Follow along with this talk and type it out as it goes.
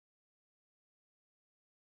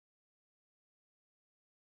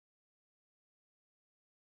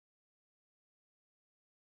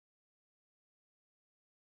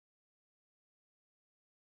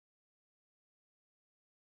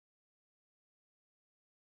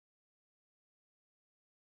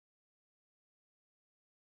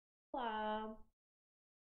Olá!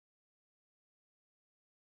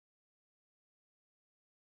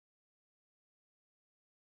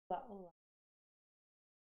 Olá, olá.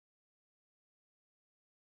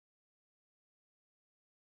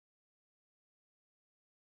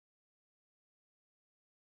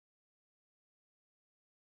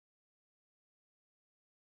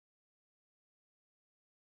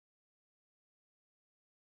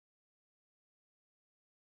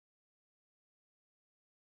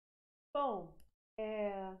 Bom,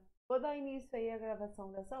 vou dar início aí à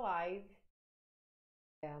gravação dessa live.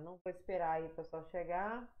 Não vou esperar aí o pessoal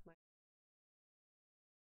chegar, mas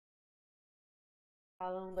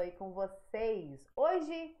falando aí com vocês.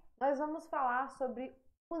 Hoje nós vamos falar sobre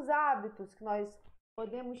os hábitos que nós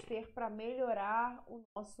podemos ter para melhorar o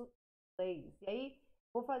nosso inglês. E aí,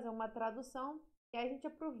 vou fazer uma tradução e aí a gente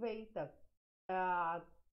aproveita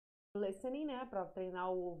listening, né, para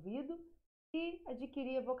treinar o ouvido e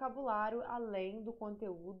adquirir vocabulário além do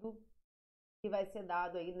conteúdo que vai ser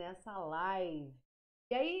dado aí nessa live.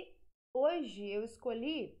 E aí, hoje eu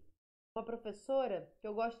escolhi uma professora que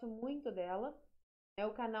eu gosto muito dela, né?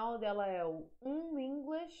 O canal dela é o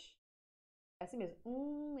English, é assim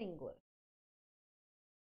mesmo, English.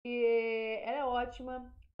 E ela é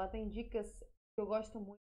ótima, ela tem dicas que eu gosto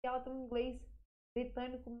muito, e ela tem um inglês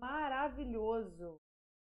britânico maravilhoso,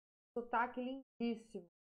 sotaque lindíssimo.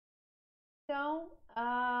 Então,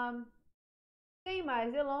 sem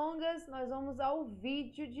mais delongas, nós vamos ao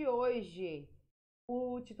vídeo de hoje.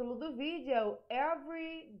 O título do vídeo é o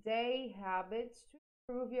Everyday Habits to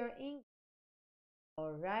Improve Your English.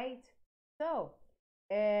 Alright? So,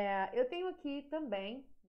 eu tenho aqui também,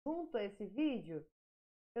 junto a esse vídeo,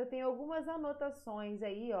 eu tenho algumas anotações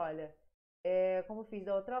aí, olha, como fiz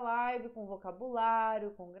da outra live, com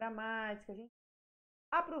vocabulário, com gramática. A gente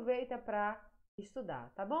aproveita para estudar,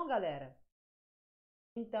 tá bom, galera?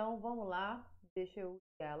 Então, vamos lá. Deixa eu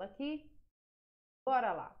ligar ela aqui.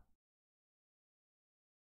 Bora lá.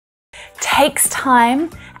 Takes time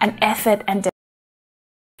and effort and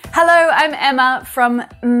Hello, I'm Emma from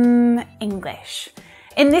English.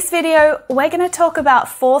 In this video, we're going to talk about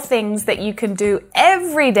 4 things that you can do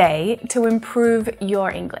every day to improve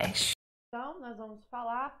your English. Então, nós vamos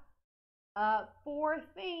falar 4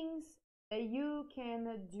 things that you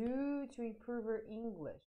can do to improve your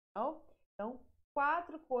English. Então,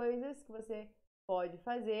 4 coisas que você pode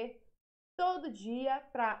fazer todo dia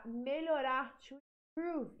para melhorar, to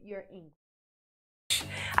improve your English.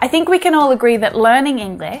 I think we can all agree that learning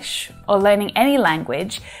English, or learning any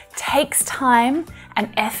language, takes time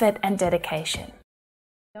and effort and dedication.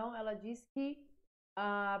 Então, ela diz que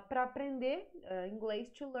para aprender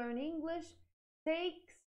inglês, to learn English,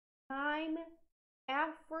 takes time,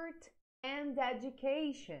 effort and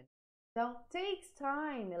dedication. Então, takes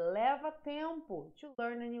time, leva tempo. To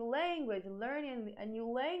learn a new language, learning a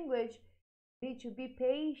new language, need to be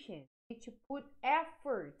patient, need to put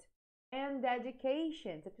effort and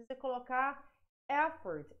dedication. Você precisa colocar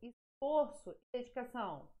effort, esforço e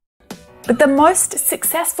dedicação. But the most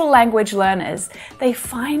successful language learners, they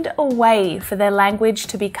find a way for their language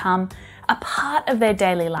to become a part of their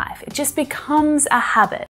daily life. It just becomes a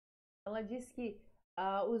habit. Ela diz que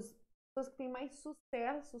as pessoas que têm mais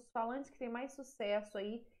sucesso, os falantes que têm mais sucesso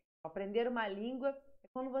aí, aprender uma língua, é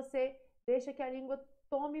quando você deixa que a língua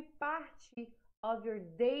tome parte of your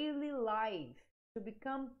daily life. To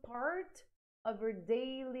become part of your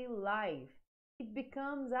daily life. It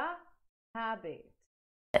becomes a habit.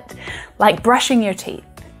 Like brushing your teeth.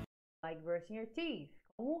 Like brushing your teeth.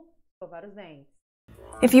 Como escovar os dentes.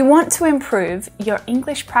 If you want to improve, your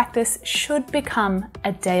English practice should become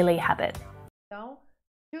a daily habit. Então,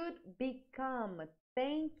 should become,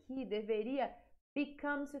 tem que, deveria,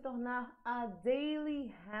 become, se tornar a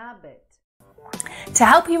daily habit. To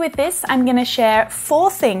help you with this, I'm going to share 4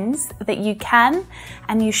 things that you can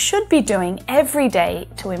and you should be doing every day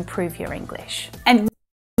to improve your English. And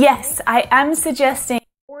yes, I am suggesting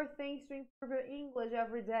 4 things to improve your English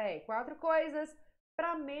every day. 4 coisas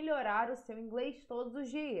para melhorar o seu inglês todos os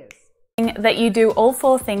dias. that you do all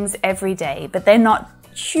 4 things every day, but they're not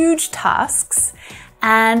huge tasks.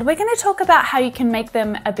 And we're going to talk about how you can make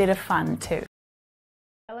them a bit of fun too.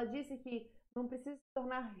 Ela disse que não precisa se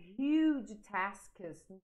tornar huge tasks,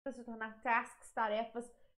 não precisa se tornar tasks,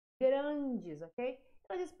 tarefas grandes, ok?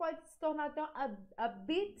 Ela disse que pode se tornar até a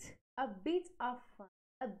bit of fun,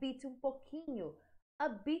 a bit, um pouquinho, a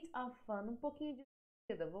bit of fun, um pouquinho de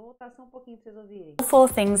divertida. Vou voltar só um pouquinho para vocês ouvirem.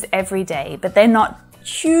 4 things every day, but they're not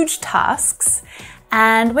huge tasks.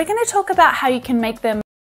 And we're going to talk about how you can make them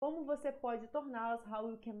Como você pode torná-las, how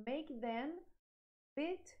you can make them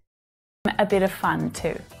a bit of fun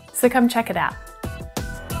too. So come check it out.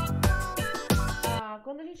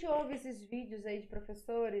 quando a gente ouve esses vídeos aí de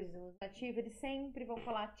professores, os nativos, eles sempre vão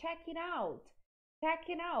falar check it out, check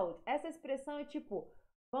it out. Essa expressão é tipo,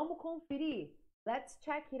 vamos conferir, let's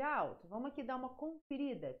check it out. Vamos aqui dar uma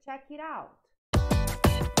conferida, check it out.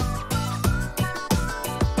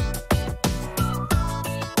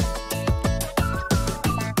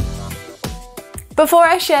 Before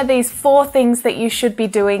I share these 4 things that you should be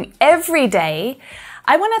doing every day,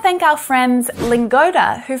 I want to thank our friends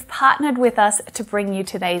Lingoda, who've partnered with us to bring you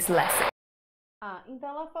today's lesson. Então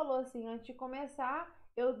ela falou assim, antes de começar,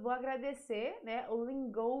 eu vou agradecer, né, o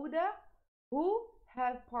Lingoda, who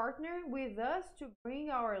have partnered with us to bring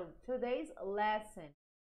our today's lesson.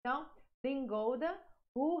 Então, Lingoda,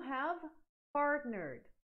 who have partnered.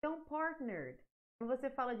 Então, partnered. Quando você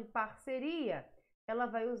fala de parceria, ela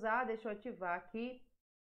vai usar, deixa eu ativar aqui,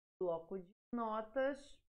 bloco de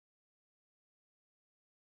notas.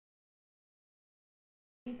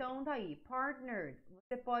 Então, tá aí, partnered.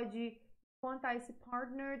 Você pode contar esse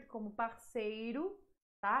partnered como parceiro,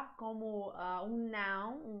 tá? Como um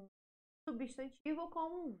noun, um substantivo,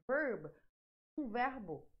 como um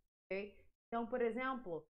verbo, ok? Então, por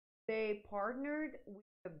exemplo, they partnered with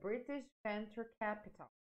the British Venture Capital.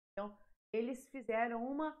 Então, eles fizeram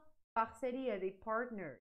uma parceria, they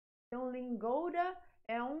partnered. Então, Lingoda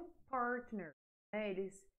é um partner, né?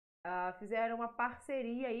 Eles fizeram uma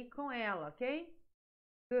parceria aí com ela, ok?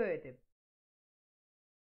 Good.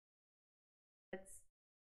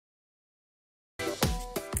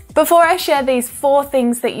 Before I share these 4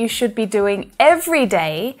 things that you should be doing every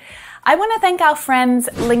day, I want to thank our friends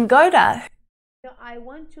Lingoda. I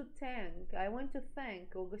want to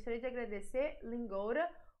thank, eu gostaria de agradecer Lingoda,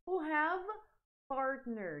 who have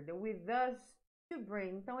partnered with us to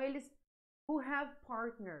bring. Então, eles, who have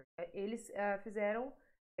partnered, eles fizeram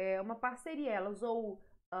uma parceria, ela usou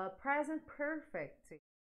present perfect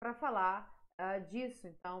para falar disso.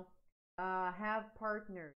 Então, have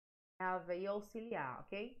partnered, have e auxiliar,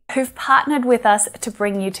 ok? Who've partnered with us to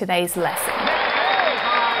bring you today's lesson.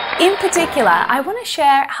 In particular, I want to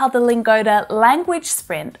share how the Lingoda Language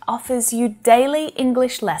Sprint offers you daily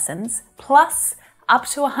English lessons plus up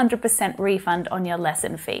to 100% refund on your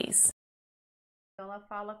lesson fees. Então, ela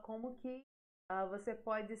fala como que você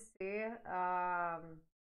pode ser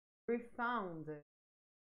refound,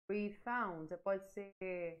 pode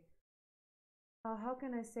ser, how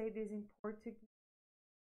can I say this in Portuguese?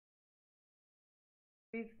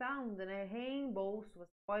 Refound, né? Reembolso.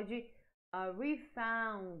 Você pode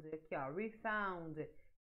refound, aqui ó, refound,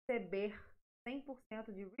 receber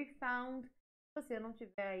 100% de refund. Se você não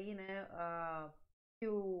tiver aí, né, que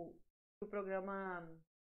o programa,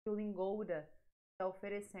 que o Lingoda está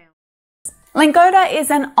oferecendo. Lingoda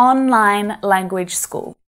is an online language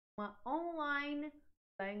school. Uma online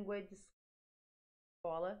language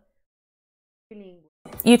escola bilíngue.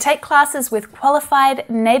 You take classes with qualified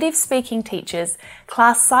native speaking teachers,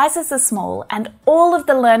 class sizes are small, and all of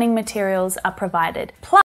the learning materials are provided.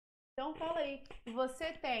 Plus, então fala aí,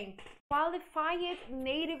 você tem qualified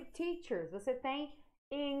native teachers, você tem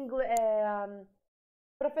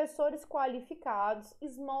professores qualificados,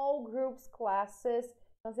 small groups classes,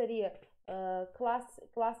 então seria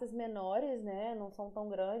classes menores, né? Não são tão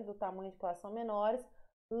grandes, o tamanho de classe são menores.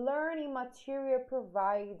 Learning material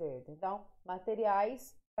provided. Então,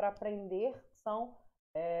 materiais para aprender são,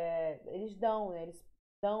 eles dão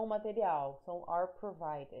material, são are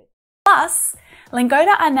provided. plus,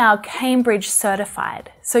 Lingoda are now Cambridge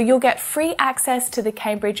certified, so you'll get free access to the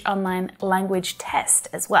Cambridge Online Language Test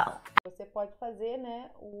as well. Você pode fazer,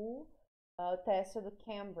 né, o teste do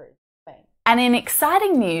Cambridge. Bem. And in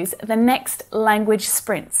exciting news, the next language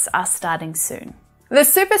sprints are starting soon. The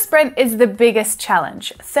Super Sprint is the biggest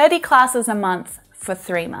challenge, 30 classes a month for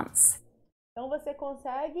 3 months. Então você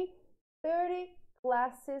consegue 30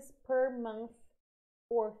 classes per month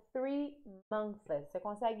for 3 months. Você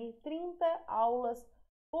consegue 30 aulas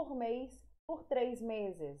por mês por 3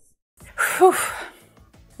 meses. Whew.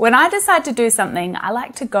 When I decide to do something, I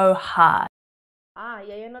like to go hard.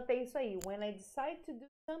 E aí eu anotei isso aí. When I decide to do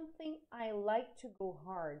something, I like to go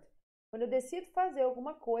hard. Quando eu decido fazer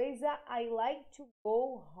alguma coisa, I like to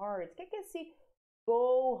go hard. O que é esse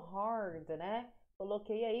go hard, né?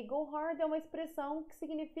 Coloquei aí, go hard é uma expressão que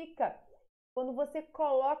significa quando você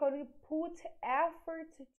coloca, when you put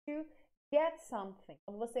effort to get something.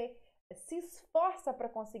 Quando você se esforça para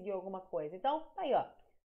conseguir alguma coisa. Então, tá aí, ó.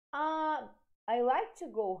 I like to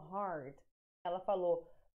go hard. Ela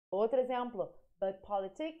falou. Outro exemplo. But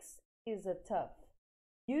politics is a tough.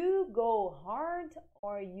 You go hard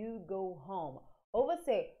or you go home. Ou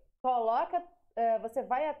você coloca, você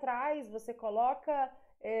vai atrás, você coloca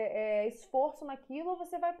esforço naquilo ou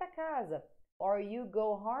você vai para casa. or you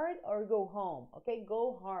go hard or go home, ok?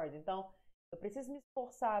 Go hard. Então, eu preciso me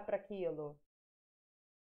esforçar para aquilo.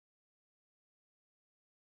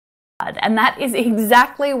 And that is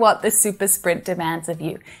exactly what the Super Sprint demands of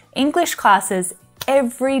you. English classes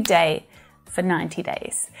every day for 90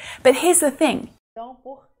 days. But here's the thing. Então,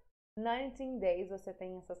 por 19 days você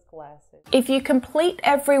tem essas classes. If you complete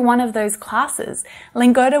every one of those classes,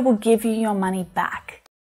 Lingoda will give you your money back.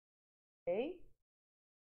 Okay?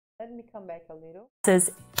 Let me come back a little.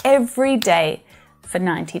 Every day for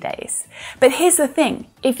 90 days. But here's the thing.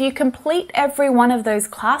 If you complete every one of those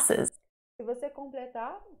classes, se você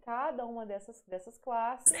completar cada uma dessas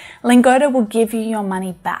classes, Lingoda will give you your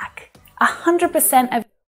money back. 100% of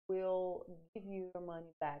will give you your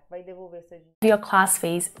money back. Vai devolver seu dinheiro. Your class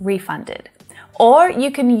fees refunded. Or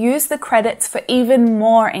you can use the credits for even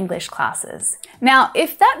more English classes. Now,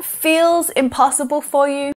 if that feels impossible for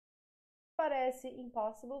you, Parece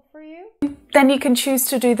impossible for you? Then you can choose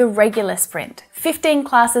to do the regular sprint, 15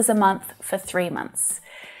 classes a month for 3 months.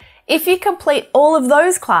 If you complete all of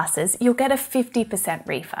those classes, you'll get a 50%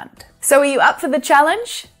 refund. So are you up for the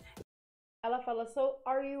challenge? Ela fala, so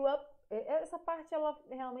are you up? Essa parte ela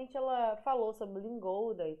realmente falou sobre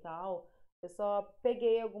Lingoda e tal. Eu só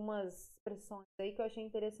peguei algumas expressões aí que eu achei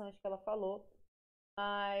interessante que ela falou.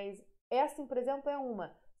 Mas essa, por exemplo, é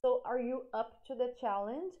uma. So are you up to the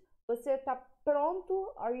challenge? Você tá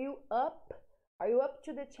pronto? Are you up? Are you up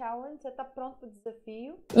to the challenge? Você tá pronto para o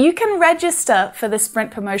desafio? You can register for the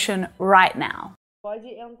sprint promotion right now. Pode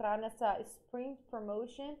entrar nessa sprint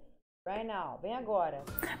promotion right now. Vem agora.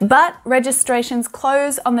 But registrations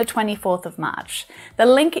close on the 24th of March. The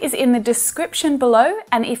link is in the description below,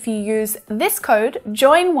 and if you use this code,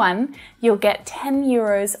 JOIN1, you'll get 10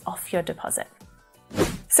 euros off your deposit.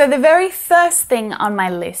 So the very first thing on my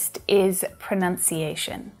list is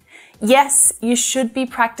pronunciation. Yes, you should be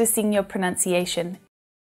practicing your pronunciation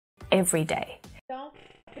every day. Então,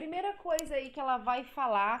 a primeira coisa aí que ela vai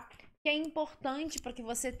falar que é importante para que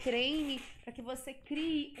você treine, para que você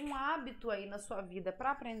crie um hábito aí na sua vida para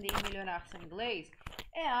aprender e melhorar seu inglês,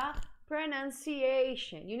 é a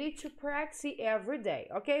pronunciation. You need to practice every day,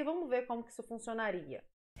 ok? Vamos ver como que isso funcionaria.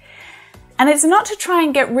 And it's not to try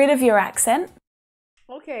and get rid of your accent.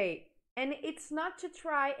 Ok, and it's not to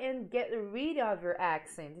try and get rid of your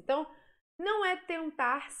accent. Então, não é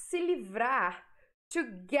tentar se livrar. To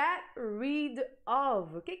get rid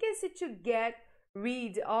of. O que é esse to get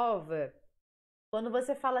rid of? Quando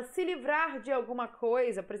você fala se livrar de alguma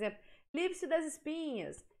coisa, por exemplo, livre-se das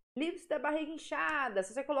espinhas, livre-se da barriga inchada.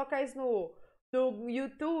 Se você colocar isso no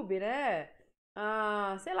YouTube, né?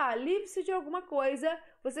 Sei lá, livre-se de alguma coisa,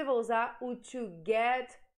 você vai usar o to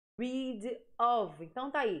get rid of.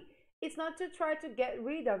 Então tá aí. It's not to try to get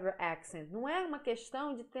rid of your accent. Não é uma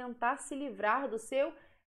questão de tentar se livrar do seu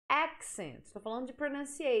accent. Estou falando de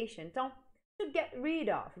pronunciation. Então, to get rid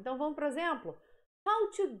of. Então vamos, por exemplo, how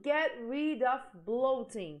to get rid of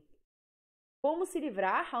bloating. Como se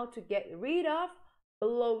livrar? How to get rid of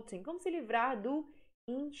bloating. Como se livrar do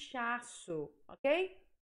inchaço, ok?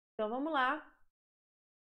 Então vamos lá.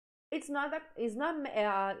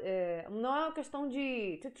 Não é uma questão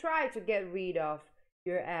de to try to get rid of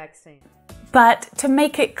your accent. But to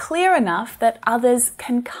make it clear enough that others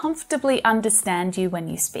can comfortably understand you when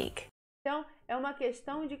you speak. Então, é uma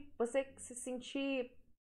questão de você se sentir,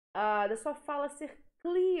 da sua fala ser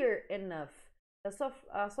clear enough,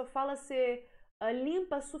 a sua fala ser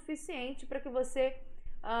limpa o suficiente para que você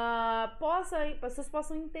pessoas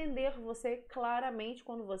possam entender você claramente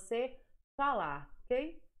quando você falar,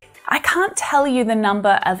 ok? I can't tell you the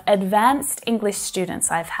number of advanced English students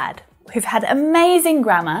I've had who've had amazing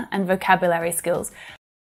grammar and vocabulary skills.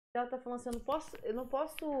 Ela está falando assim, eu não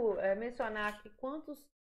posso mencionar aqui quantos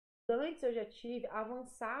estudantes eu já tive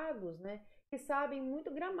avançados, né, que sabem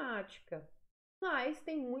muito gramática, mas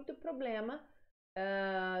tem muito problema,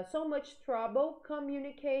 so much trouble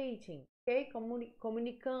communicating, ok?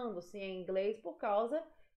 Comunicando-se em inglês por causa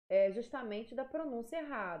justamente da pronúncia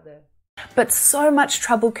errada. But so much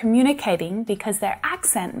trouble communicating because their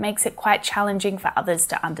accent makes it quite challenging for others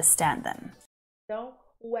to understand them. Então,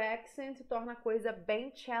 o accent torna a coisa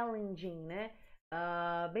bem challenging, né?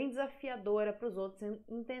 Bem desafiadora para os outros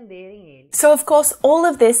entenderem ele. So, of course, all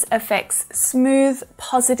of this affects smooth,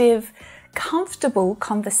 positive, comfortable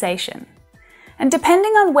conversation. And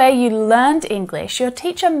depending on where you learned English, your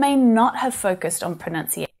teacher may not have focused on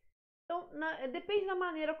pronunciation. Depende da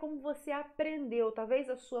maneira como você aprendeu. Talvez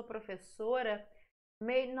a sua professora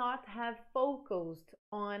may not have focused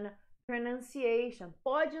on pronunciation.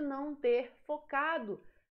 Pode não ter focado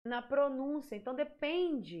na pronúncia. Então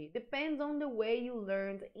depends on the way you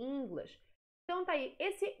learned English. Então tá aí,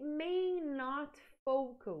 esse may not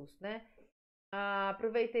focus, né?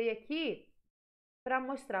 Aproveitei aqui para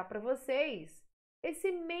mostrar para vocês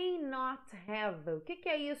esse may not have. O que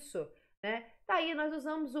é isso? Né? Tá aí, nós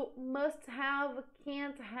usamos o must have,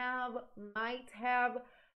 can't have, might have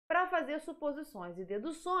para fazer suposições e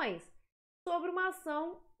deduções sobre uma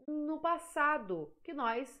ação no passado que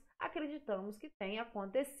nós acreditamos que tenha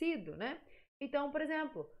acontecido, né? Então, por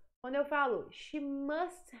exemplo, quando eu falo she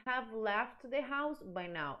must have left the house by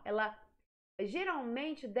now, ela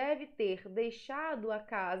geralmente deve ter deixado a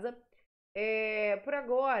casa por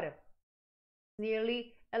agora,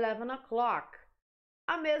 nearly 11 o'clock.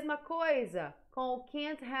 A mesma coisa com o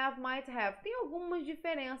can't have, might have. Tem algumas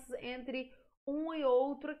diferenças entre um e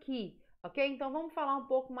outro aqui, ok? Então vamos falar um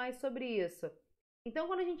pouco mais sobre isso. Então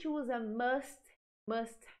quando a gente usa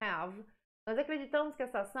must have, nós acreditamos que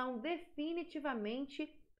essa ação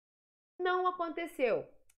definitivamente não aconteceu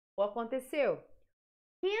ou aconteceu.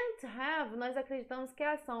 Can't have, nós acreditamos que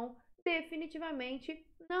a ação definitivamente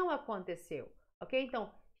não aconteceu, ok?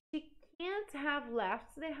 Então, she can't have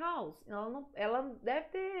left the house. Ela deve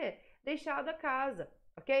ter deixado a casa,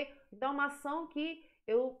 ok? Então, uma ação que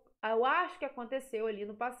eu acho que aconteceu ali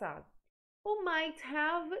no passado. O might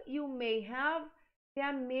have e o may have têm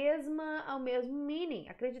o mesmo meaning.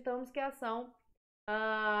 Acreditamos que a ação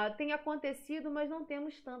tenha acontecido, mas não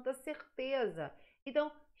temos tanta certeza.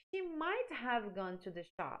 Então, she might have gone to the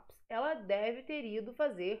shops. Ela deve ter ido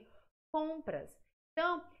fazer compras.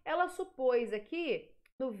 Então, ela supôs aqui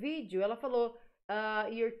no vídeo, ela falou,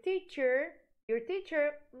 your teacher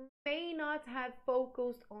may not have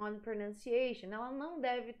focused on pronunciation. Ela não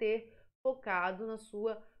deve ter focado na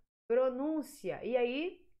sua pronúncia. E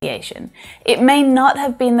aí? It may not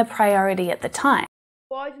have been the priority at the time.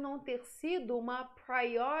 Pode não ter sido uma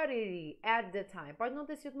priority at the time. Pode não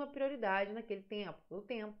ter sido uma prioridade naquele tempo, no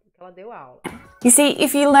tempo que ela deu aula. You see,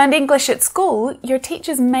 if you learned English at school, your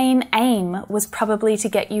teacher's main aim was probably to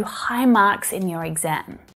get you high marks in your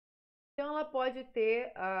exam. Então ela pode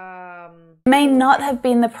ter may not have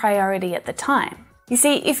been the priority at the time. You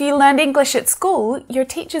see, if you learned English at school, your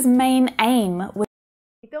teacher's main aim was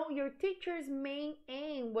Então, your teacher's main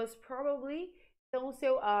aim was probably, então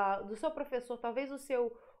do seu professor, talvez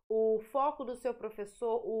o foco do seu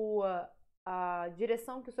professor, a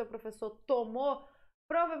direção que o seu professor tomou,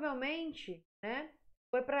 provavelmente, né,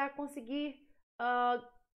 foi para conseguir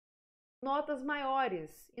notas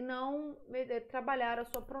maiores e não trabalhar a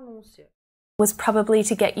sua pronúncia. Was probably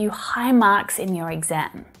to get you high marks in your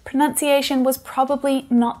exam. Pronunciation was probably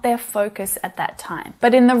not their focus at that time.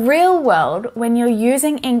 But in the real world, when you're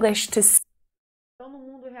using English to Então, no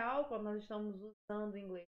mundo real, quando nós estamos usando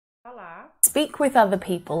inglês para falar, speak with other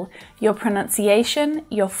people, your pronunciation,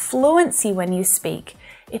 your fluency when you speak,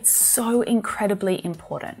 it's so incredibly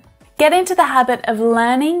important. Get into the habit of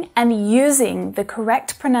learning and using the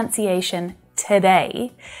correct pronunciation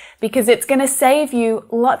today, because it's going to save you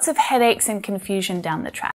lots of headaches and confusion down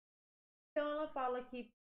the track. Então ela fala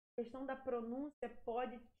que a questão da pronúncia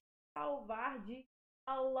pode te salvar de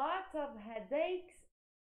a lot of headaches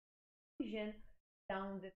and confusion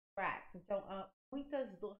down the track. Então, muitas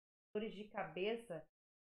dores de cabeça,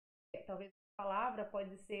 talvez a palavra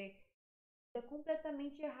pode ser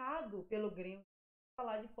completamente errado pelo gringo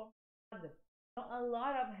falar de forma errada. Então, a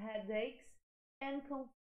lot of headaches and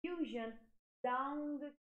confusion down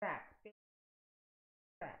the track.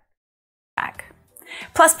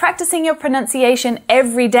 Plus, practicing your pronunciation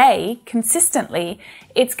every day consistently,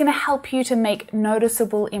 it's going to help you to make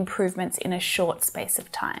noticeable improvements in a short space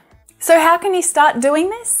of time. So how can you start doing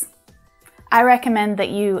this? I recommend that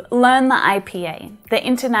you learn the IPA, the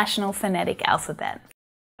International Phonetic Alphabet.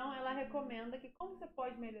 Então ela recomenda que como você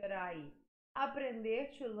pode melhorar aí?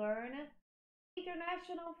 Aprender to learn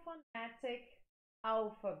International Phonetic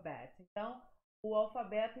Alphabet. Então, o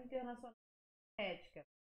alfabeto internacional de fonética.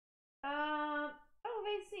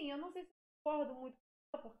 Talvez sim, eu não sei se eu concordo muito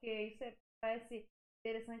com ela, porque isso parece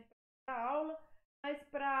interessante para a aula, mas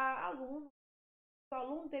para o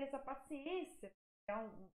aluno ter essa paciência, é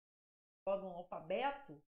um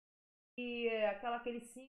alfabeto, e aqueles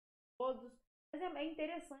 5 todos, mas é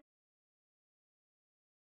interessante.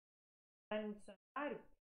 No dicionário,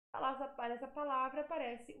 essa palavra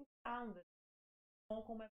aparece o sound. Então,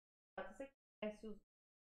 como você conhece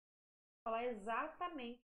falar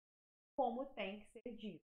exatamente como tem que ser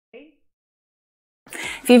dito, ok?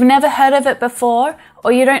 If you've never heard of it before,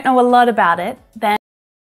 or you don't know a lot about it, then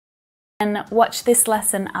watch this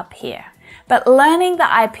lesson up here. But learning the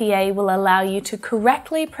IPA will allow you to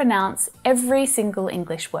correctly pronounce every single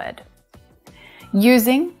English word,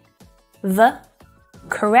 using the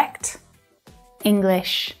correct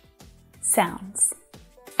English sounds.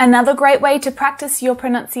 Another great way to practice your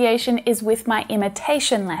pronunciation is with my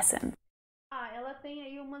imitation lesson. Ela tem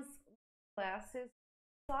aí umas classes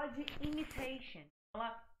só de imitation.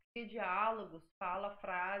 Ela cria diálogos, fala a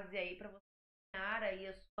frase aí para você treinar aí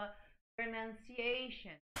a sua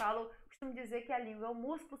pronunciation. Costumo dizer que a língua é um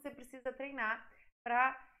músculo, você precisa treinar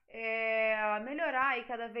para melhorar aí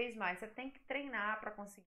cada vez mais. Você tem que treinar para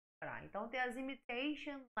conseguir melhorar. Então tem as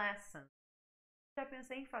imitation lessons. Já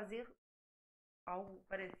pensei em fazer algo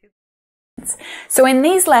parecido. So in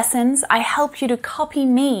these lessons, I help you to copy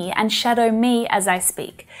me and shadow me as I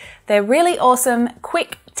speak. They're really awesome,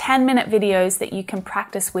 quick 10-minute videos that you can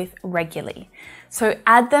practice with regularly. So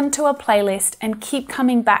add them to a playlist and keep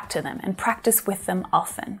coming back to them and practice with them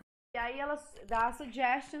often. E aí ela dá a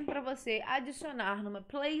suggestion para você adicionar numa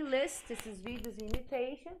playlist esses vídeos de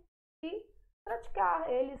imitation e praticar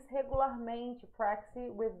eles regularmente, practice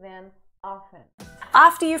with them often.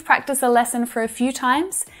 After you've practiced a lesson for a few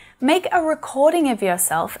times, make a recording of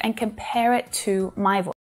yourself and compare it to my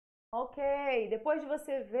voice. Ok, depois de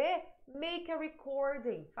você ver, make a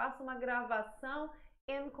recording. Faça uma gravação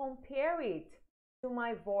and compare it to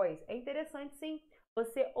my voice. É interessante, sim,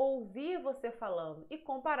 você ouvir você falando e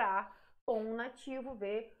comparar com um nativo,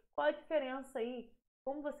 ver qual a diferença aí,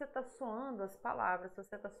 como você está soando as palavras, se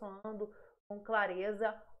você está soando com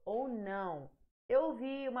clareza ou não. Eu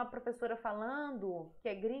ouvi uma professora falando, que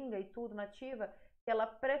é gringa e tudo, nativa, que ela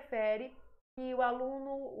prefere que o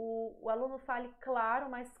aluno fale claro,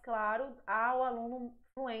 mais claro, ao aluno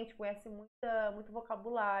fluente, conhece muito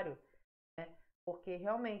vocabulário, né? Porque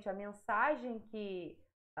realmente a mensagem que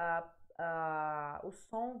o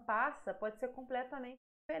som passa pode ser completamente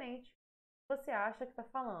diferente do que você acha que está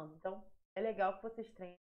falando. Então, é legal que vocês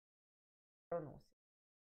treinem a pronúncia.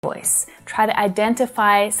 Voice. Try to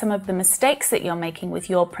identify some of the mistakes that you're making with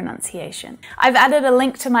your pronunciation. I've added a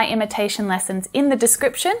link to my imitation lessons in the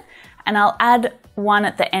description, and I'll add one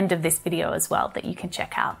at the end of this video as well that you can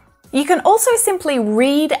check out. You can also simply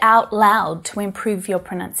read out loud to improve your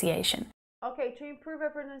pronunciation. Okay, to improve your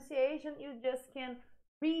pronunciation, you just can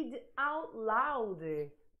read out loud.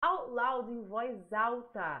 Out loud em voz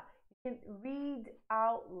alta. You can read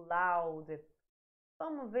out loud.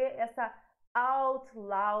 Vamos ver essa out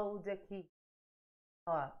loud aqui.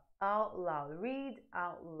 Ó, out loud. Read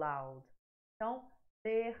out loud. Então,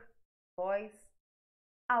 ler voz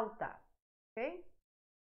alta. Ok?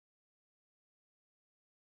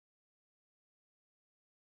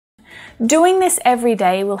 Doing this every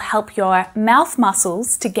day will help your mouth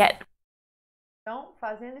muscles to get. Então,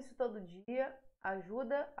 fazendo isso todo dia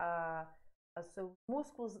ajuda os seus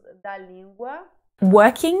músculos da língua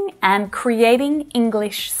Working and creating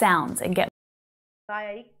English sounds and get. Vai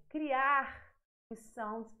aí criar os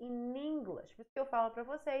sounds in English. Por isso que eu falo para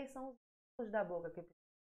vocês, são os músculos da boca que precisam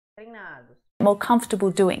ser treinados. More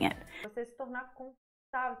comfortable doing it. Você se tornar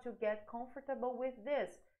confortável, to get comfortable with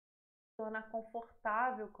this. Se tornar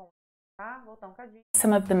confortável com isso, tá? Voltar um cadinho.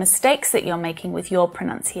 Some of the mistakes that you're making with your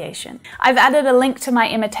pronunciation. I've added a link to my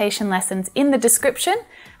imitation lessons in the description,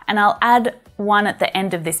 and I'll add one at the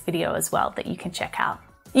end of this video as well that you can check out.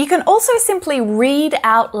 You can also simply read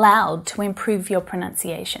out loud to improve your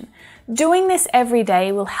pronunciation. Doing this every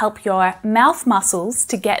day will help your mouth muscles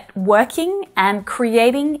to get working and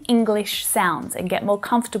creating English sounds and get more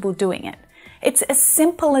comfortable doing it. It's as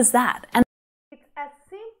simple as that. And it's as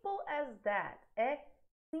simple as that. É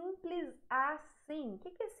simples assim. O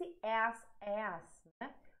que é esse as, né?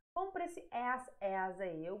 Vamos para esse as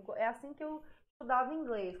aí. É assim que eu estudava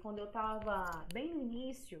inglês, quando eu estava bem no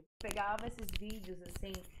início, pegava esses vídeos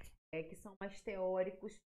assim, que são mais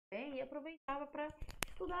teóricos também, e aproveitava para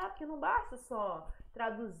estudar, porque não basta só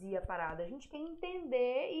traduzir a parada, a gente quer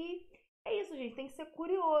entender e é isso, gente, tem que ser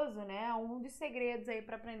curioso, né? Um dos segredos aí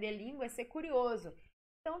para aprender língua é ser curioso.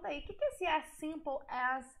 Então, daí, o que é esse as simple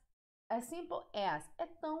as? As simple as é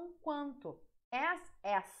tão quanto. As,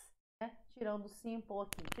 né? Tirando o simple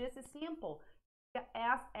aqui. Tira esse simple, fica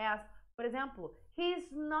as. Por exemplo,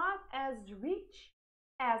 he's not as rich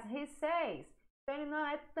as he says. Então, ele não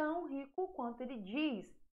é tão rico quanto ele diz.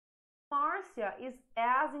 Marcia is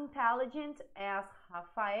as intelligent as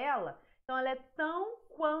Rafaela. Então, ela é tão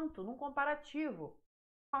quanto, num comparativo.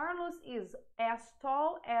 Carlos is as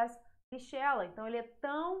tall as Michelle. Então, ele é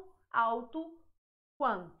tão alto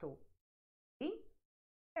quanto. Okay?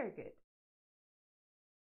 Very good.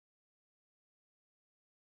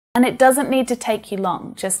 And it doesn't need to take you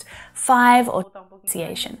long, just 5 or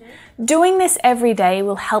pronunciation. Doing this every day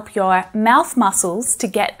will help your mouth muscles to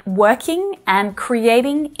get working and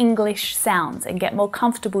creating English sounds and get more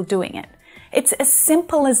comfortable doing it. It's as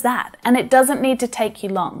simple as that, and it doesn't need to take you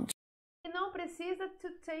long. Não precisa to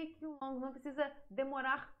take you long, não precisa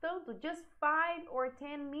demorar tanto. Just 5 or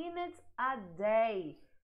 10 minutes a day.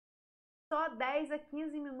 Só 10 a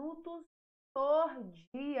 15 minutos por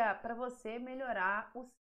dia para você melhorar o seu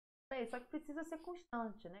inglês. Só que precisa ser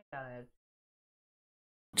constante, né, galera?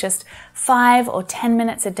 Just 5 or 10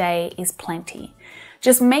 minutes a day is plenty.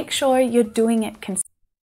 Just make sure you're doing it consistently.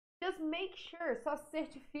 Just make sure, só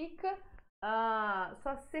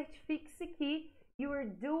certifique-se que you are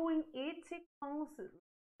doing it constantly,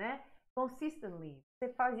 né? Consistently.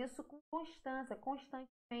 Você faz isso com constância,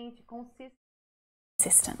 constantemente,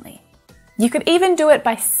 consistently. You could even do it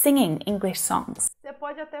by singing English songs. Você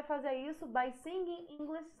pode até fazer isso by singing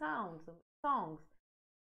English songs.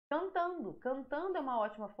 Cantando. Cantando é uma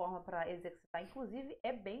ótima forma para exercitar. Inclusive,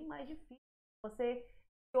 é bem mais difícil. Você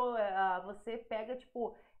pega,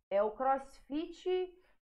 tipo, o crossfit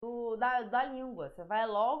da língua. Você vai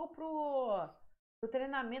logo pro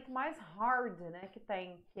treinamento mais hard, né, que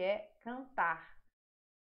é cantar.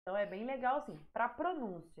 Então, é bem legal, assim, para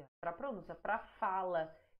pronúncia, para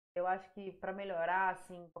fala. Eu acho que para melhorar,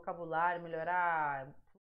 assim, vocabulário, melhorar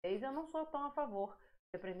inglês, eu não sou tão a favor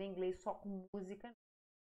de aprender inglês só com música.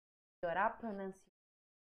 Melhorar a pronunciação.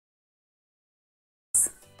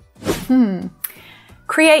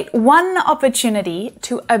 Create one opportunity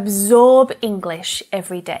to absorb English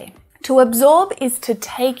every day. To absorb is to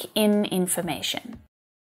take in information.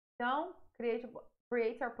 Então, create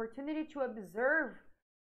opportunity to observe.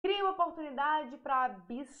 Crie uma oportunidade para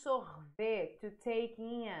absorver, to take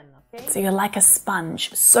in, okay? So you're like a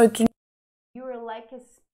sponge, soaking. You're like a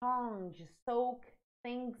sponge, soak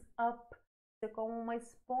things up. Você como uma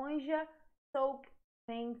esponja, soak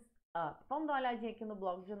things up. Vamos dar uma olhadinha aqui no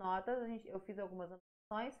bloco de notas. Eu fiz algumas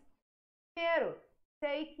anotações. Primeiro,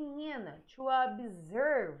 taking in, to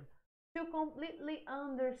observe, to completely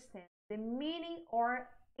understand the meaning or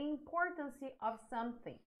importance of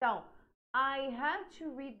something. Então, I had to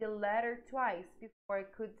read the letter twice before I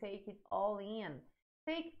could take it all in.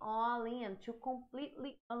 Take all in, to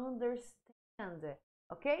completely understand,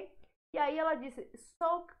 ok? E aí ela disse,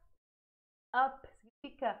 soak up,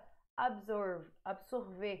 significa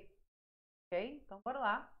absorver, ok? Então, bora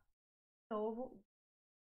lá. De novo.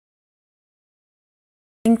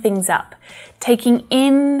 Things up. Taking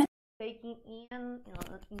in,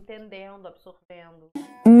 entendendo, absorvendo.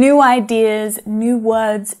 New ideas, new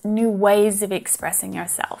words, new ways of expressing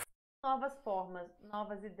yourself. Novas formas,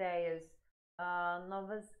 novas ideias,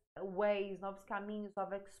 novas ways, novos caminhos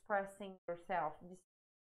of expressing yourself.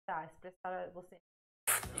 Expressar você.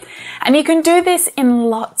 And you can do this in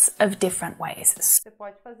lots of different ways. Você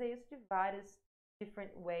pode fazer isso de várias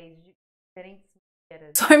different ways, de diferentes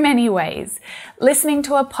maneiras. So many ways. Listening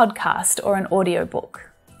to a podcast or an audiobook.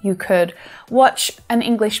 You could watch an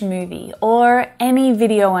English movie or any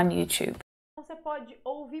video on YouTube. Você pode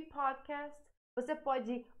ouvir podcast, você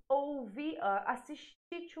pode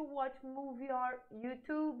assistir to watch movie or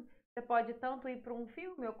YouTube. Você pode tanto ir para um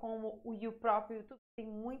filme ou como o próprio YouTube. Tem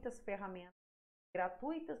muitas ferramentas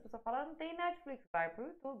gratuitas. A pessoa fala, não tem Netflix, vai para o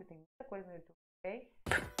YouTube. Tem muita coisa no YouTube, ok?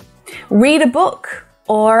 Read a book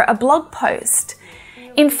or a blog post.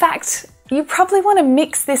 In fact, you probably want to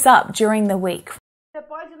mix this up during the week. Você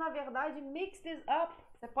pode, na verdade, mix this up.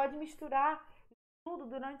 Você pode misturar tudo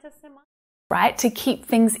durante a semana. Right? To keep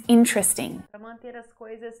things interesting. Para manter as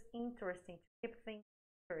coisas interesting. Keep things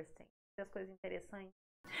interesting. As coisas interessantes.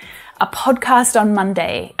 A podcast on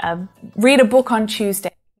Monday. Read a book on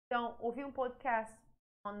Tuesday. Então, ouvir um podcast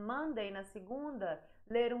on Monday, na segunda.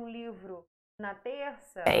 Ler um livro na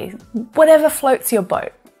terça. Whatever floats your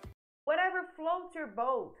boat. Whatever floats your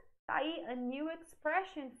boat. Tá aí a new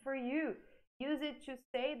expression for you. Use it to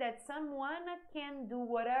say that someone can do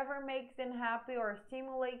whatever makes them happy or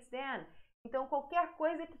stimulates them. Então, qualquer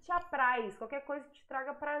coisa que te apraz, qualquer coisa que te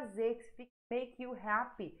traga prazer, que make you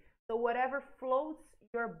happy. So, whatever floats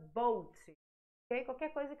your boat. Okay?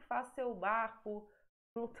 Qualquer coisa que faça seu barco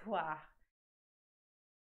flutuar.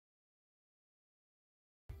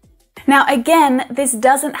 Now, again, this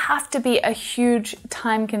doesn't have to be a huge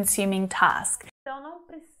time-consuming task. Então, não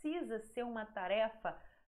precisa ser uma tarefa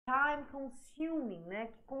time consuming, né?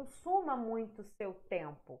 Que consuma muito seu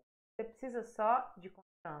tempo. Você precisa só de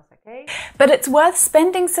constância, ok? But it's worth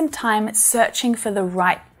spending some time searching for the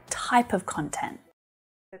right type of content.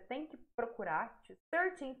 Você tem que procurar,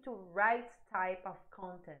 searching to right type of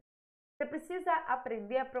content. Você precisa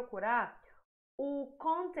aprender a procurar o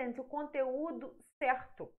content, o conteúdo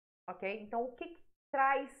certo, ok? Então, o que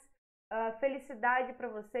traz felicidade para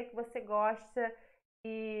você, que você gosta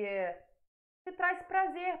e que traz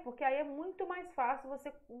prazer, porque aí é muito mais fácil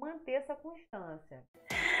você manter essa constância.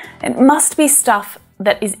 It must be stuff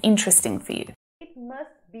that is interesting for you. It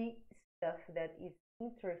must be stuff that is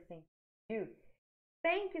interesting to you.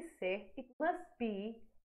 Tem que ser, it must be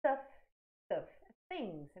stuff,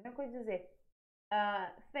 things. É a mesma coisa de dizer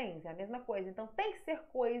things, é a mesma coisa. Então tem que ser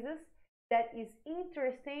coisas that is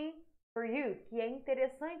interesting for you, que é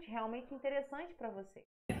interessante, realmente interessante para você.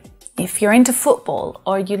 If you're into football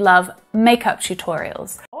or you love makeup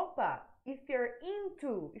tutorials. Opa, if you're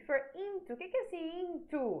into, o que é esse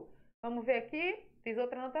into? Vamos ver aqui, fiz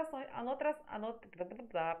outra anotação,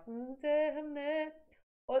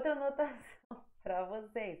 outra anotação para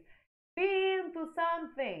vocês. Be into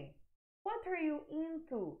something. What are you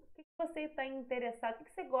into? O que você está interessado? O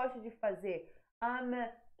que você gosta de fazer? I'm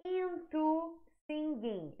into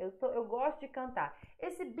singing. Eu gosto de cantar.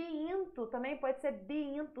 Esse be into também pode ser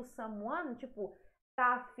be into someone, tipo,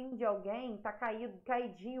 tá afim de alguém, tá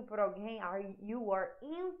caidinho por alguém. You are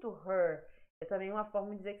into her. É também uma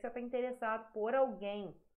forma de dizer que você está interessado por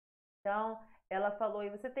alguém. Então, ela falou, e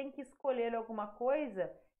você tem que escolher alguma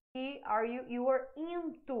coisa que you are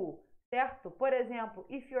into, certo? Por exemplo,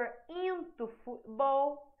 if you're into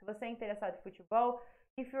football, se você é interessado em futebol,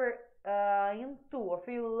 if you're into, or if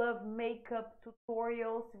you love makeup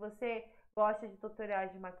tutorials, se você gosta de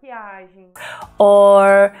tutoriais de maquiagem,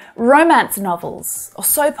 or romance novels or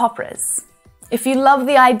soap operas. If you love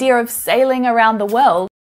the idea of sailing around the world,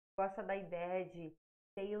 gosta da ideia de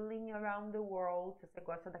sailing around the world, se você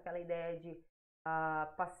gosta daquela ideia de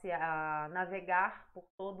passear, navegar por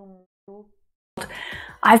todo o mundo.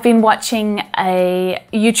 I've been watching a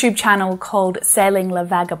YouTube channel called Sailing La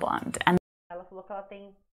Vagabond, and ela falou que ela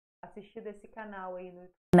tem assistido esse canal aí no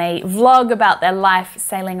YouTube. They vlog about their life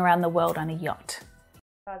sailing around the world on a yacht.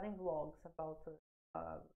 Fazem vlogs about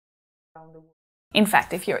around the world. In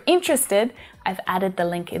fact, if you're interested, I've added the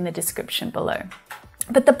link in the description below.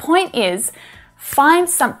 But the point is, find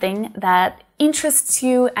something that interests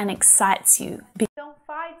you and excites you. Então,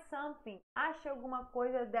 find something, ache alguma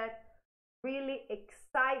coisa that really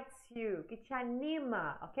excites you, que te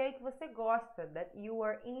anima, ok? Que você gosta, that you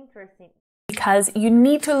are interested. Because you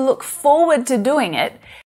need to look forward to doing it.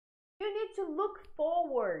 You need to look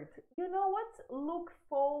forward. You know what? Look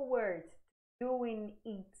forward to doing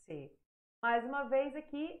it. Mais uma vez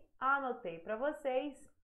aqui, anotei para vocês.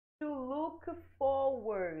 To look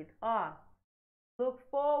forward. Look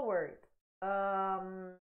forward.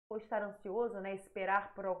 Ou estar ansioso, né?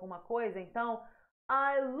 Esperar por alguma coisa. Então,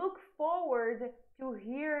 I look forward to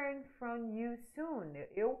hearing from you soon.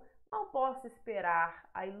 Eu não posso esperar.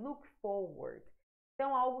 I look forward.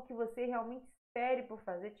 Então, algo que você realmente espere por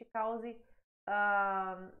fazer te cause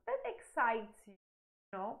that excites you,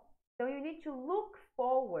 you know? Então, you need to look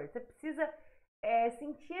forward. Você precisa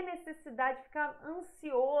sentir a necessidade de ficar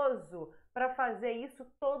ansioso para fazer isso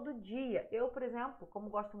todo dia. Eu, por exemplo, como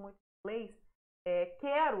gosto muito de inglês,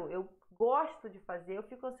 eu gosto de fazer, eu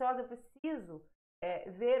fico ansiosa, eu preciso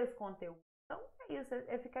ver os conteúdos. Então, é isso,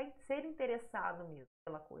 ser interessado mesmo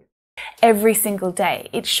pela coisa. Every single day.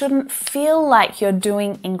 It shouldn't feel like you're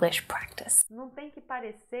doing English practice. Não tem que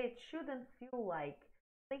parecer, it shouldn't feel like.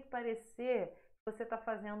 Tem que parecer que você está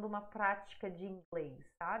fazendo uma prática de inglês,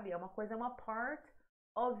 sabe? É uma part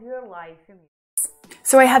of your life.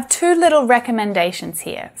 So I have two little recommendations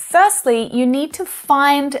here. Firstly, you need to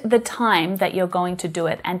find the time that you're going to do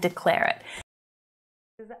it and declare it.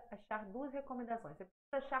 Você precisa achar duas recomendações. Você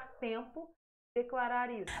precisa achar tempo. Declarar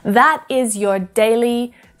isso. That is your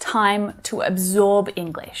daily time to absorb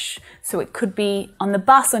English. So it could be on the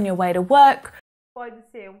bus on your way to work. Pode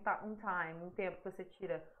ser um tempo que você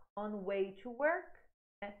tira on way to work,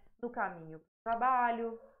 né? No caminho para o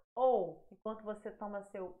trabalho, ou enquanto você toma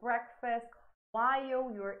seu breakfast, while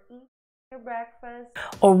you're eating your breakfast.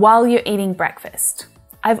 Or while you're eating breakfast.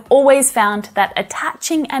 I've always found that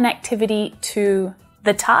attaching an activity to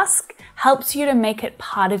the task helps you to make it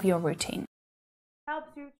part of your routine.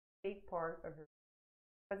 Helps you to take part of your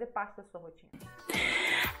fazer parte da sua rotina.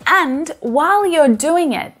 And while you're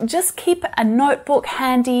doing it, just keep a notebook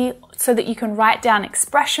handy so that you can write down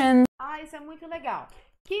expressions. Isso é muito legal.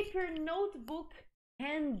 Keep your notebook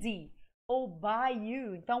handy ou by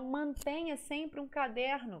you. Então mantenha sempre um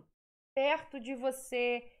caderno perto de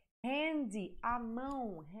você, handy, à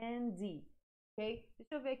mão, handy. Ok?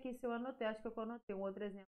 Deixa eu ver aqui se eu anotei. Acho que eu anotei um outro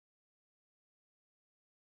exemplo.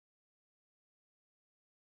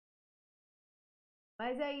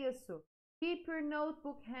 Mas é isso. Keep your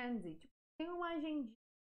notebook handy. Tipo, tem uma agendinha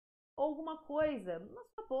ou alguma coisa na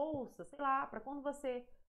sua bolsa, sei lá, para quando você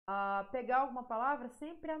pegar alguma palavra,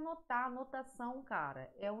 sempre anotar. Anotação,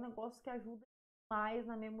 cara, é um negócio que ajuda mais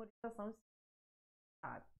na memorização.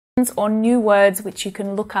 Or new words which you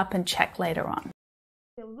can look up and check later on.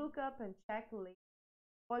 Você look up and check later.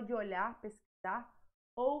 Pode olhar, pesquisar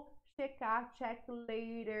ou checar, check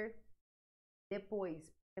later,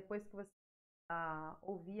 depois que você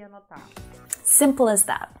ouvir e anotar. Simple as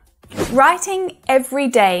that. Writing every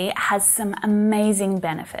day has some amazing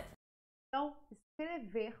benefits. Então,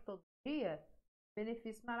 escrever todo dia,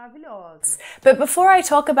 benefícios maravilhosos. But before I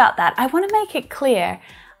talk about that, I want to make it clear,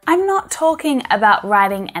 I'm not talking about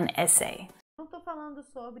writing an essay. Não estou falando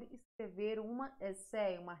sobre escrever uma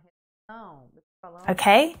essay, uma redação.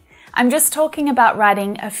 Okay? I'm just talking about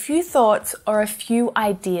writing a few thoughts or a few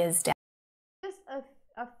ideas down. Just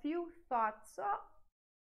a few thoughts, só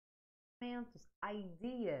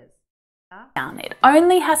ideas. Down. It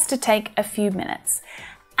only has to take a few minutes.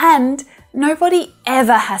 And nobody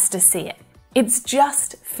ever has to see it. It's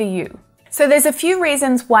just for you. So there's a few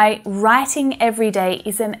reasons why writing every day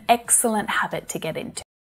is an excellent habit to get into.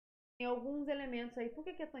 Tem alguns elementos aí. Por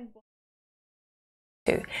que é tão importante?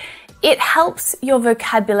 It helps your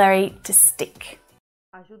vocabulary to stick.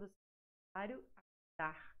 Ajuda o vocabulário a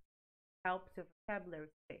estar. Helps your vocabulary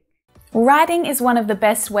to stick. Writing is one of the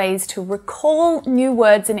best ways to recall new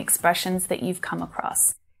words and expressions that you've come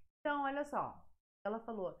across. Então, olha só. Ela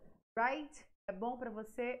falou, write é bom para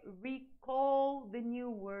você recall the new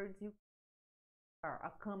words you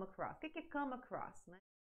come across. O que é come across, né?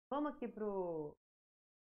 Vamos aqui pro...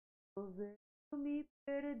 Me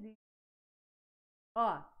perdi.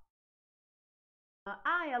 Ó.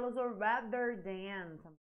 Ela usou rather than.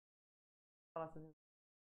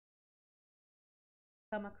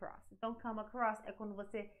 Come across. Então, come across é quando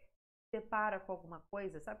você se depara com alguma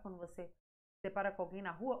coisa. Sabe quando você se depara com alguém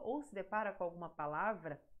na rua ou se depara com alguma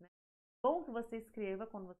palavra? Né? Bom que você escreva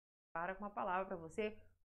quando você se depara com uma palavra para você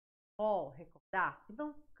recordar.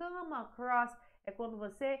 Então, come across é quando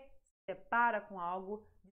você se depara com algo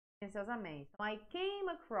despretensiosamente. Então, I came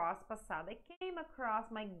across, passado. I came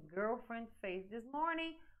across my girlfriend's face this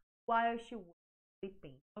morning while she was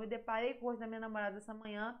sleeping. Eu me deparei com o rosto da minha namorada essa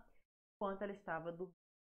manhã enquanto ela estava dormindo.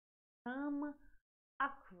 Come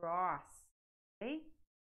across. Okay?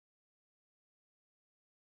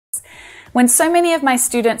 When so many of my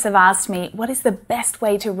students have asked me, what is the best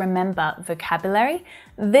way to remember vocabulary?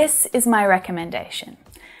 This is my recommendation.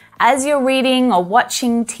 As you're reading or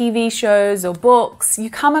watching TV shows or books, you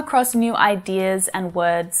come across new ideas and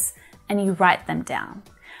words and you write them down.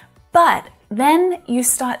 But then you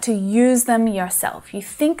start to use them yourself. You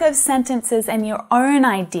think of sentences and your own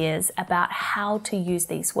ideas about how to use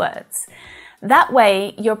these words. That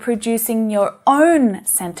way, you're producing your own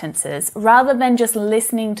sentences rather than just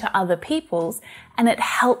listening to other people's, and it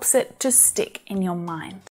helps it to stick in your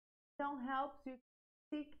mind. Então, helps you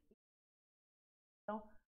stick. Então,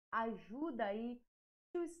 ajuda aí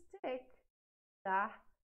to stick, tá?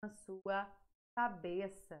 Na sua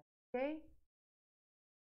cabeça, ok?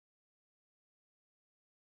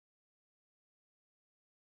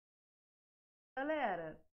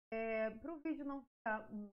 Galera, para o vídeo não ficar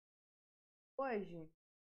hoje,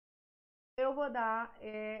 eu vou dar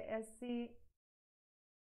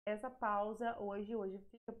essa pausa hoje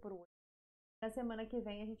fica por hoje. Na semana que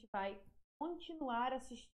vem a gente vai continuar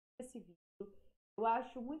assistindo esse vídeo. Eu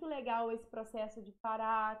acho muito legal esse processo de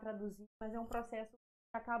parar, traduzir, mas é um processo que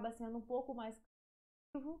acaba sendo um pouco mais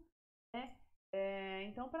cansativo, né?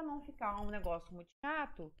 Então, para não ficar um negócio muito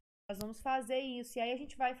chato, nós vamos fazer isso. E aí a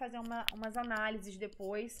gente vai fazer umas análises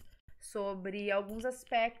depois sobre alguns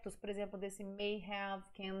aspectos, por exemplo, desse may have,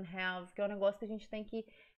 can have, que é um negócio que a gente tem que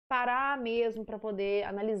parar mesmo para poder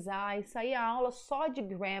analisar e sair a aula só de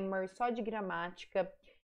grammar, só de gramática.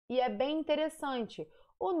 E é bem interessante.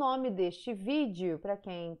 O nome deste vídeo, para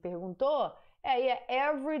quem perguntou, é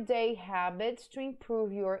Everyday Habits to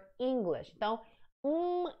Improve Your English. Então,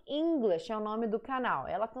 English é o nome do canal.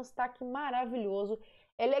 Ela tem um sotaque maravilhoso.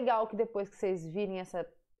 É legal que depois que vocês virem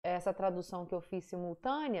essa tradução que eu fiz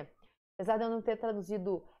simultânea, apesar de eu não ter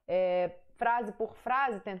traduzido frase por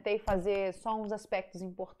frase, tentei fazer só uns aspectos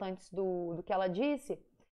importantes do que ela disse.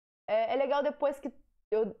 É legal depois que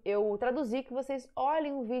eu traduzi que vocês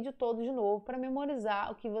olhem o vídeo todo de novo para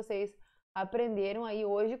memorizar o que vocês aprenderam aí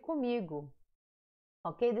hoje comigo.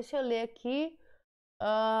 Ok? Deixa eu ler aqui.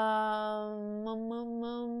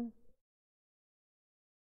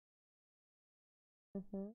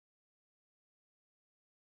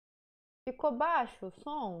 Ficou baixo o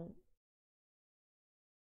som?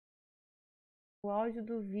 O áudio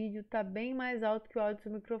do vídeo tá bem mais alto que o áudio do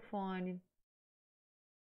microfone.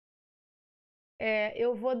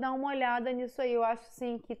 Eu vou dar uma olhada nisso aí. Eu acho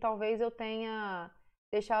sim que talvez eu tenha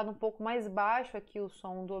deixado um pouco mais baixo aqui o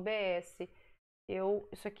som do OBS.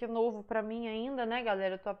 Isso aqui é novo pra mim ainda, né,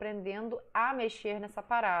 galera? Eu tô aprendendo a mexer nessa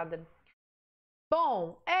parada.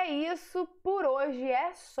 Bom, é isso. Por hoje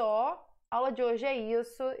é só. A aula de hoje é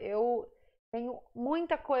isso. Eu tenho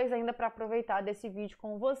muita coisa ainda para aproveitar desse vídeo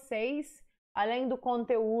com vocês. Além do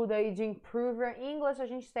conteúdo aí de Improve Your English, a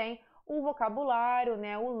gente tem o vocabulário,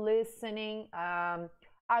 né, o listening,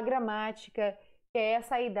 a gramática, que é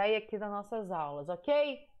essa a ideia aqui das nossas aulas,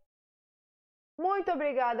 ok? Muito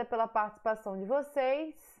obrigada pela participação de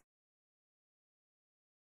vocês.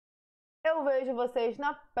 Eu vejo vocês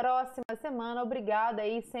na próxima semana. Obrigada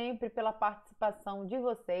aí sempre pela participação de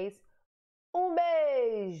vocês. Um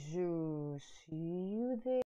beijo! See you there.